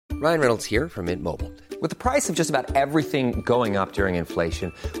Ryan Reynolds here from Mint Mobile. With the price of just about everything going up during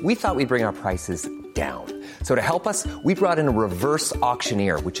inflation, we thought we'd bring our prices down. So to help us, we brought in a reverse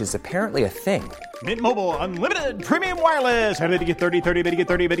auctioneer, which is apparently a thing. Mint Mobile Unlimited Premium Wireless. How to get 30, 30, bit to get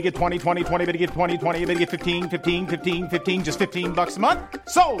 30, bit to get 20, 20, 20, bit to get 20, 20, bit to get 15, 15, 15, 15, just $15 a month?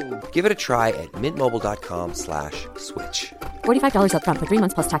 Sold! Give it a try at mintmobile.com/switch. $45 up front for 3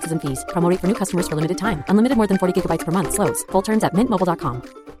 months plus taxes and fees. Promo rate for new customers for limited time. Unlimited more than 40 gigabytes per month. Slows full terms at mintmobile.com.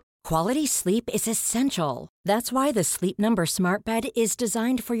 Quality sleep is essential. That's why the Sleep Number Smart Bed is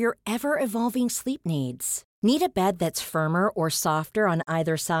designed for your ever-evolving sleep needs. Need a bed that's firmer or softer on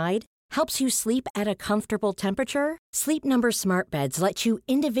either side? Helps you sleep at a comfortable temperature? Sleep Number Smart Beds let you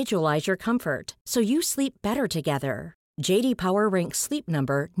individualize your comfort, so you sleep better together. J.D. Power ranks Sleep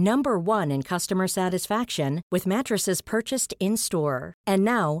Number number 1 in customer satisfaction with mattresses purchased in-store. And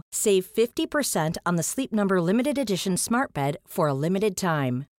now, save 50% on the Sleep Number Limited Edition Smart Bed for a limited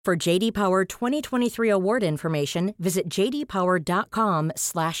time. For J.D. Power 2023 award information, visit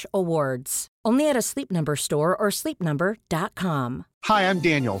jdpower.com/awards. Only at a Sleep Number store or sleepnumber.com. Hi, I'm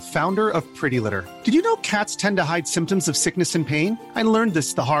Daniel, founder of Pretty Litter. Did you know cats tend to hide symptoms of sickness and pain? I learned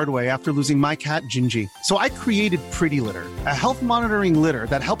this the hard way after losing my cat, Gingy. So I created Pretty Litter, a health monitoring litter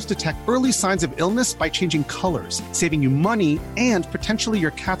that helps detect early signs of illness by changing colors, saving you money and potentially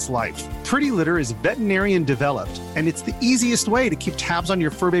your cat's life. Pretty Litter is veterinarian developed, and it's the easiest way to keep tabs on your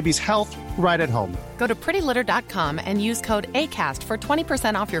fur baby's health right at home. Go to prettylitter.com and use code ACAST for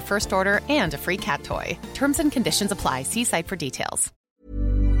 20% off your first order and a free cat toy. Terms and conditions apply. See site for details.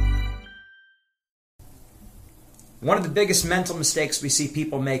 One of the biggest mental mistakes we see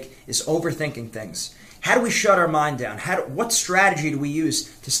people make is overthinking things. How do we shut our mind down? What strategy do we use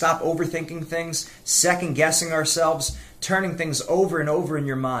to stop overthinking things, second-guessing ourselves, turning things over and over in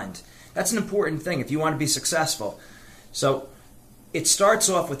your mind? That's an important thing if you want to be successful. So it starts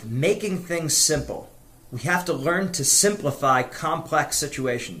off with making things simple. We have to learn to simplify complex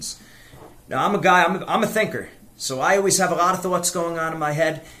situations. Now, I'm a thinker, so I always have a lot of thoughts going on in my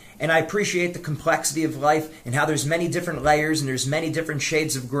head, and I appreciate the complexity of life and how there's many different layers and there's many different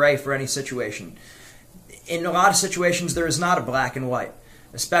shades of gray for any situation. In a lot of situations, there is not a black and white,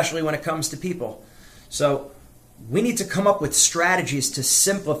 especially when it comes to people. So we need to come up with strategies to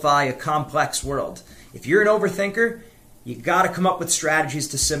simplify a complex world. If you're an overthinker, you got to come up with strategies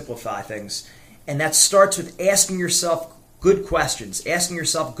to simplify things. And that starts with asking yourself good questions, asking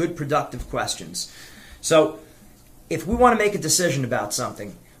yourself good productive questions. So if we want to make a decision about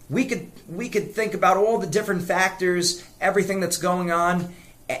something, we could think about all the different factors, everything that's going on,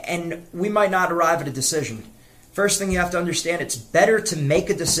 and we might not arrive at a decision. First thing you have to understand, it's better to make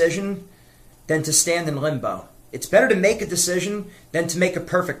a decision than to stand in limbo. It's better to make a decision than to make a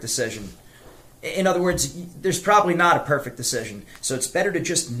perfect decision. In other words, there's probably not a perfect decision. So it's better to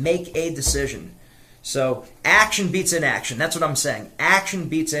just make a decision. So action beats inaction. That's what I'm saying. Action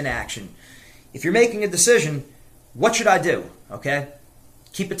beats inaction. If you're making a decision, what should I do? Okay?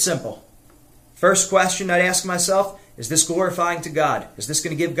 Keep it simple. First question I'd ask myself, is this glorifying to God? Is this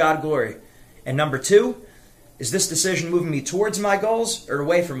going to give God glory? And number 2, is this decision moving me towards my goals or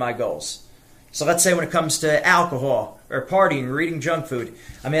away from my goals? So let's say when it comes to alcohol or partying or eating junk food,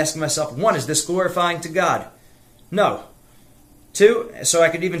 I'm asking myself, 1, is this glorifying to God? No. 2, so I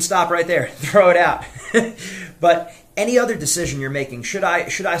could even stop right there, throw it out. But any other decision you're making, should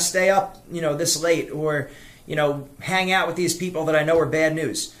I stay up, this late, or, hang out with these people that I know are bad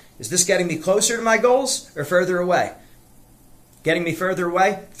news? Is this getting me closer to my goals or further away? Getting me further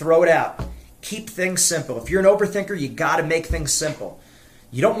away? Throw it out. Keep things simple. If you're an overthinker, you got to make things simple.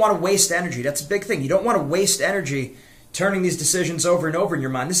 You don't want to waste energy. That's a big thing. You don't want to waste energy turning these decisions over and over in your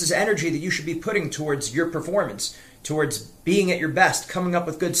mind. This is energy that you should be putting towards your performance, towards being at your best, coming up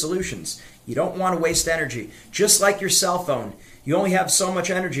with good solutions. You don't want to waste energy. Just like your cell phone. You only have so much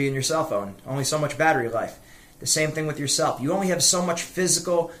energy in your cell phone, only so much battery life. The same thing with yourself. You only have so much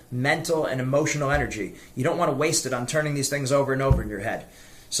physical, mental, and emotional energy. You don't want to waste it on turning these things over and over in your head.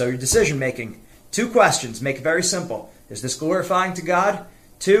 So your decision making, 2 questions. Make it very simple. Is this glorifying to God?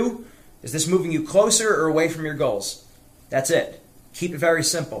 2, is this moving you closer or away from your goals? That's it. Keep it very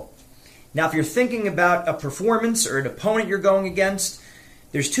simple. Now, if you're thinking about a performance or an opponent you're going against,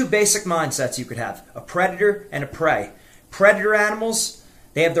 there's 2 basic mindsets you could have, a predator and a prey. Predator animals,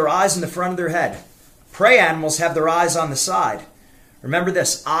 they have their eyes in the front of their head. Prey animals have their eyes on the side. Remember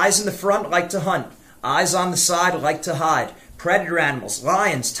this, eyes in the front like to hunt, eyes on the side like to hide. Predator animals,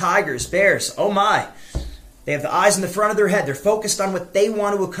 lions, tigers, bears, oh my. They have the eyes in the front of their head. They're focused on what they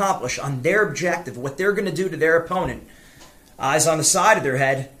want to accomplish, on their objective, what they're going to do to their opponent. Eyes on the side of their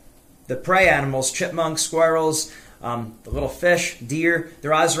head, the prey animals, chipmunks, squirrels, The little fish, deer,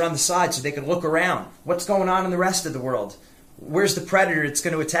 their eyes are on the side so they can look around. What's going on in the rest of the world? Where's the predator that's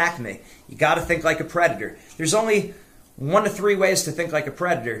going to attack me? You got to think like a predator. There's only 1 to 3 ways to think like a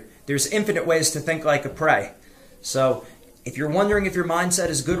predator. There's infinite ways to think like a prey. So if you're wondering if your mindset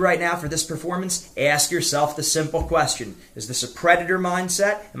is good right now for this performance, ask yourself the simple question. Is this a predator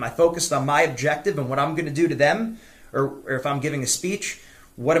mindset? Am I focused on my objective and what I'm going to do to them? Or if I'm giving a speech,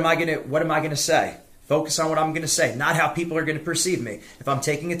 what am I going to say? Focus on what I'm going to say, not how people are going to perceive me. If I'm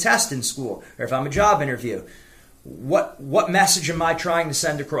taking a test in school or if I'm a job interview, what message am I trying to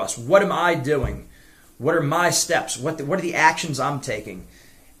send across? What am I doing? What are my steps? What are the actions I'm taking?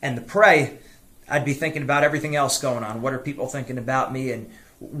 And the prey, I'd be thinking about everything else going on. What are people thinking about me? And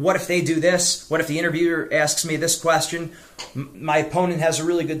what if they do this? What if the interviewer asks me this question? My opponent has a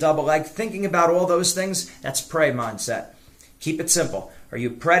really good double leg. Thinking about all those things, that's prey mindset. Keep it simple. Are you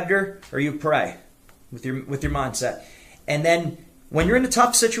a predator or are you prey with your mindset? And then when you're in a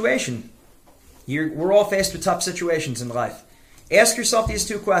tough situation, we're all faced with tough situations in life. Ask yourself these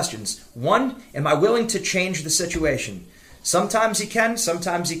 2 questions. 1, am I willing to change the situation? Sometimes you can,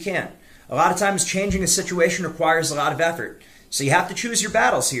 sometimes you can't. A lot of times changing a situation requires a lot of effort. So you have to choose your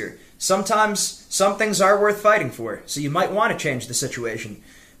battles here. Sometimes some things are worth fighting for, so you might want to change the situation.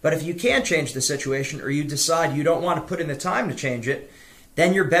 But if you can't change the situation or you decide you don't want to put in the time to change it,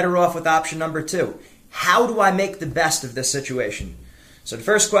 then you're better off with option number 2. How do I make the best of this situation? So the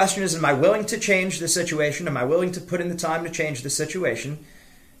first question is, am I willing to change the situation? Am I willing to put in the time to change the situation?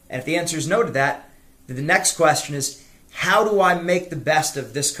 And if the answer is no to that, then the next question is, how do I make the best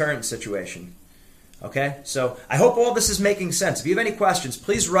of this current situation? Okay, so I hope all this is making sense. If you have any questions,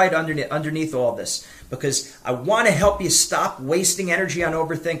 please write underneath all this, because I want to help you stop wasting energy on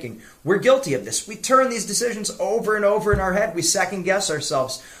overthinking. We're guilty of this. We turn these decisions over and over in our head. We second guess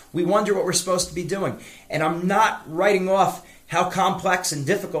ourselves. We wonder what we're supposed to be doing. And I'm not writing off how complex and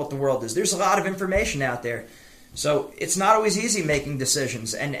difficult the world is. There's a lot of information out there. So it's not always easy making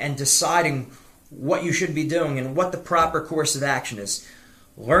decisions and deciding what you should be doing and what the proper course of action is.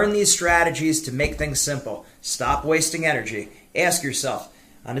 Learn these strategies to make things simple. Stop wasting energy. Ask yourself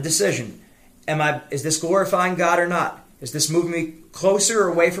on a decision, is this glorifying God or not? Is this moving me closer or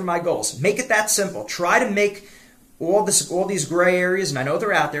away from my goals? Make it that simple. Try to make all these gray areas, and I know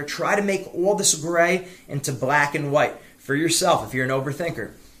they're out there, try to make all this gray into black and white for yourself if you're an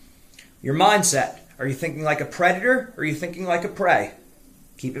overthinker. Your mindset. Are you thinking like a predator or are you thinking like a prey?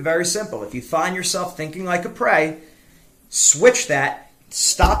 Keep it very simple. If you find yourself thinking like a prey, switch that,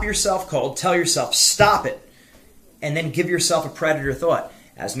 stop yourself cold, tell yourself, stop it, and then give yourself a predator thought.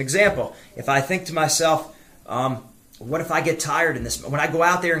 As an example, if I think to myself, what if I get tired in this? When I go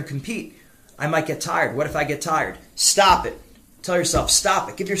out there and compete, I might get tired. What if I get tired? Stop it. Tell yourself, stop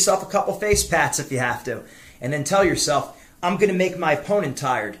it. Give yourself a couple face pats if you have to. And then tell yourself, I'm going to make my opponent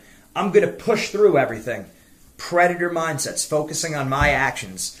tired. I'm going to push through everything. Predator mindsets, focusing on my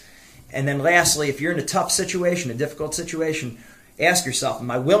actions. And then lastly, if you're in a tough situation, a difficult situation, ask yourself, am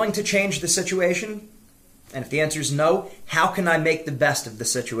I willing to change the situation? And if the answer is no, how can I make the best of the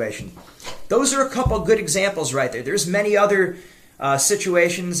situation? Those are a couple good examples right there. There's many other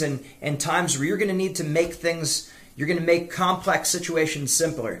situations and times where you're going to need to make things, you're going to make complex situations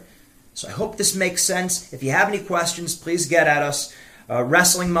simpler. So I hope this makes sense. If you have any questions, please get at us.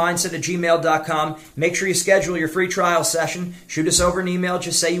 WrestlingMindset@gmail.com. Make sure you schedule your free trial session. Shoot us over an email.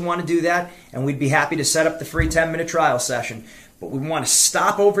 Just say you want to do that, and we'd be happy to set up the free 10-minute trial session. But we want to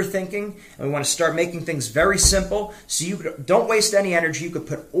stop overthinking, and we want to start making things very simple so you don't waste any energy. You could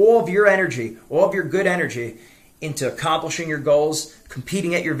put all of your energy, all of your good energy, into accomplishing your goals,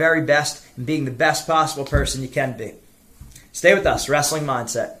 competing at your very best, and being the best possible person you can be. Stay with us, Wrestling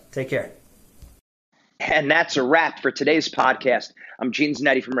Mindset. Take care. And that's a wrap for today's podcast. I'm Gene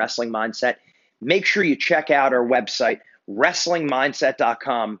Zanetti from Wrestling Mindset. Make sure you check out our website,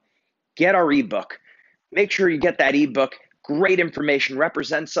 WrestlingMindset.com. Get our ebook. Make sure you get that ebook. Great information.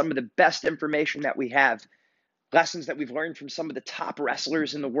 Represents some of the best information that we have. Lessons that we've learned from some of the top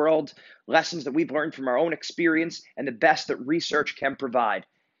wrestlers in the world. Lessons that we've learned from our own experience and the best that research can provide.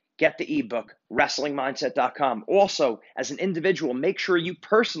 Get the ebook, WrestlingMindset.com. Also, as an individual, make sure you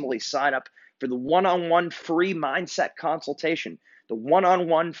personally sign up for the one-on-one free mindset consultation. The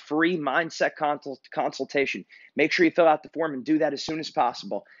one-on-one free mindset consultation. Make sure you fill out the form and do that as soon as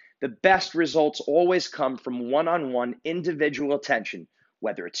possible. The best results always come from one-on-one individual attention,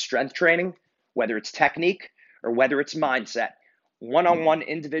 whether it's strength training, whether it's technique, or whether it's mindset. One-on-one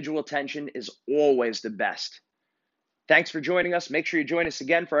individual attention is always the best. Thanks for joining us. Make sure you join us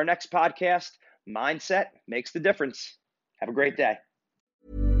again for our next podcast. Mindset makes the difference. Have a great day.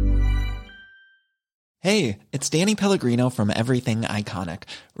 Hey, it's Danny Pellegrino from Everything Iconic.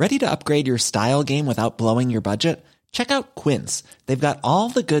 Ready to upgrade your style game without blowing your budget? Check out Quince. They've got all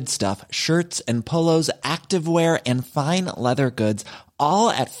the good stuff, shirts and polos, activewear, and fine leather goods, all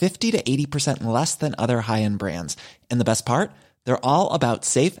at 50 to 80% less than other high-end brands. And the best part? They're all about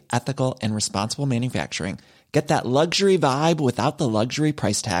safe, ethical, and responsible manufacturing. Get that luxury vibe without the luxury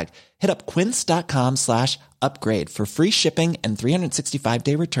price tag. Hit up quince.com/upgrade for free shipping and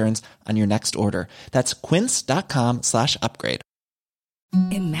 365-day returns on your next order. That's quince.com/upgrade.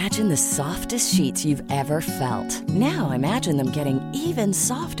 Imagine the softest sheets you've ever felt. Now imagine them getting even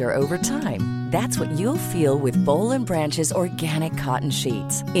softer over time. That's what you'll feel with Boll & Branch's organic cotton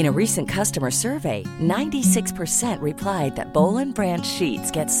sheets. In a recent customer survey, 96% replied that Boll & Branch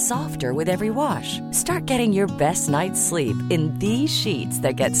sheets get softer with every wash. Start getting your best night's sleep in these sheets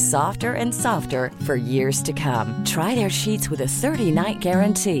that get softer and softer for years to come. Try their sheets with a 30-night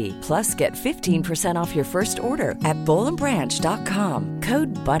guarantee. Plus, get 15% off your first order at bollandbranch.com.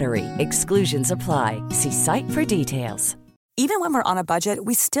 Code BUTTERY. Exclusions apply. See site for details. Even when we're on a budget,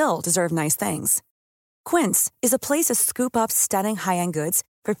 we still deserve nice things. Quince is a place to scoop up stunning high-end goods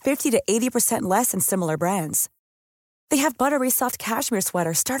for 50 to 80% less than similar brands. They have buttery soft cashmere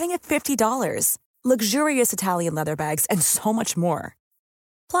sweaters starting at $50, luxurious Italian leather bags, and so much more.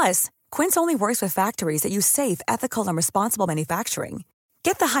 Plus, Quince only works with factories that use safe, ethical, and responsible manufacturing.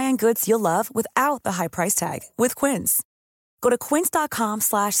 Get the high-end goods you'll love without the high price tag with Quince. Go to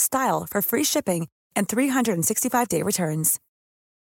quince.com/style for free shipping and 365-day returns.